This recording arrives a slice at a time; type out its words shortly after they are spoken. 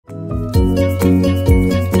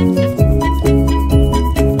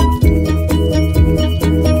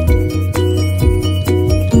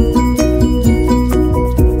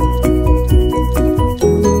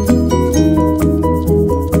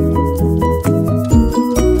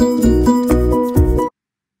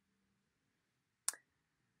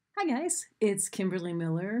It's Kimberly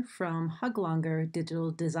Miller from Hug Longer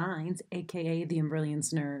Digital Designs, aka the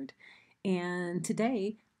Embrilliance Nerd. And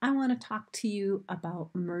today I want to talk to you about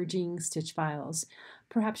merging stitch files.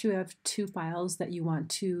 Perhaps you have two files that you want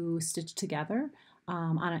to stitch together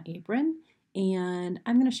on an apron, and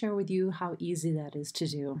I'm going to share with you how easy that is to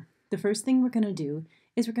do. The first thing we're going to do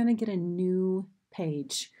is we're going to get a new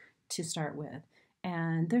page to start with.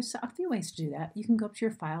 And there's a few ways to do that. You can go up to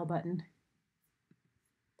your File button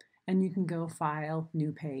and you can go File,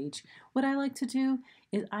 New Page. What I like to do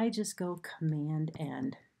is I just go Command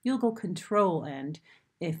End. You'll go Control End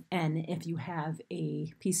if you have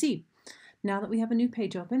a PC. Now that we have a new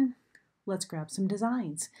page open, let's grab some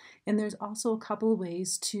designs. And there's also a couple of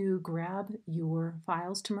ways to grab your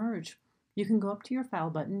files to merge. You can go up to your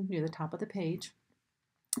File button near the top of the page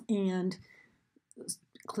and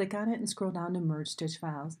click on it and scroll down to Merge Stitch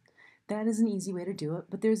Files. That is an easy way to do it,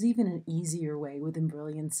 but there's even an easier way with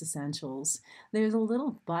Embrilliance Essentials. There's a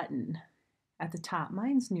little button at the top,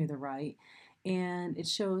 mine's near the right, and it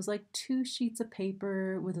shows like two sheets of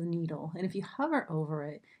paper with a needle. And if you hover over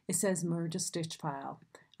it, it says Merge a Stitch File.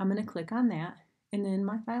 I'm going to click on that, and then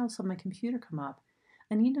my files on my computer come up.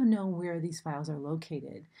 I need to know where these files are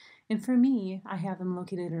located. And for me, I have them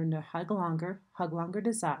located under Hug Longer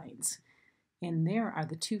Designs. And there are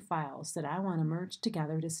the two files that I want to merge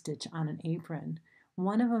together to stitch on an apron.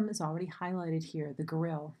 One of them is already highlighted here, the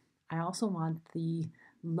grill. I also want the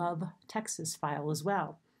Love Texas file as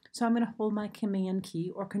well. So I'm going to hold my Command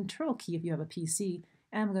key or Control key if you have a PC,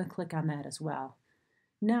 and I'm going to click on that as well.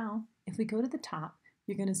 Now, if we go to the top,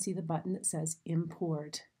 you're going to see the button that says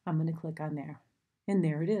Import. I'm going to click on there, and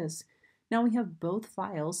there it is. Now we have both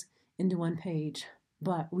files into one page,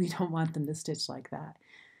 but we don't want them to stitch like that.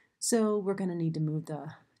 So we're going to need to move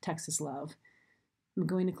the Texas Love. I'm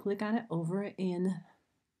going to click on it over in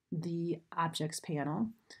the Objects panel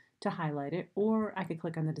to highlight it, or I could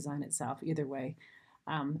click on the design itself, either way.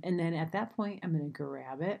 And then at that point, I'm going to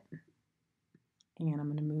grab it, and I'm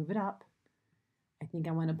going to move it up. I think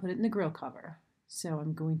I want to put it in the grill cover. So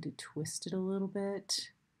I'm going to twist it a little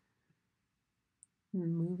bit,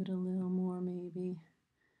 move it a little more maybe.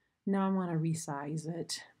 Now I want to resize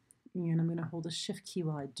it. And I'm going to hold the Shift key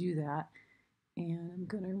while I do that. And I'm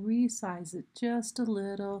going to resize it just a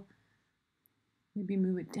little. Maybe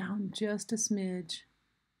move it down just a smidge.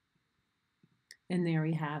 And there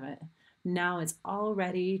we have it. Now it's all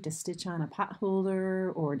ready to stitch on a pot holder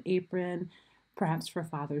or an apron, perhaps for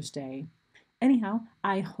Father's Day. Anyhow,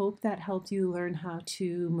 I hope that helped you learn how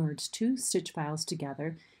to merge two stitch files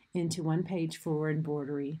together into one page for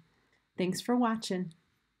embroidery. Thanks for watching.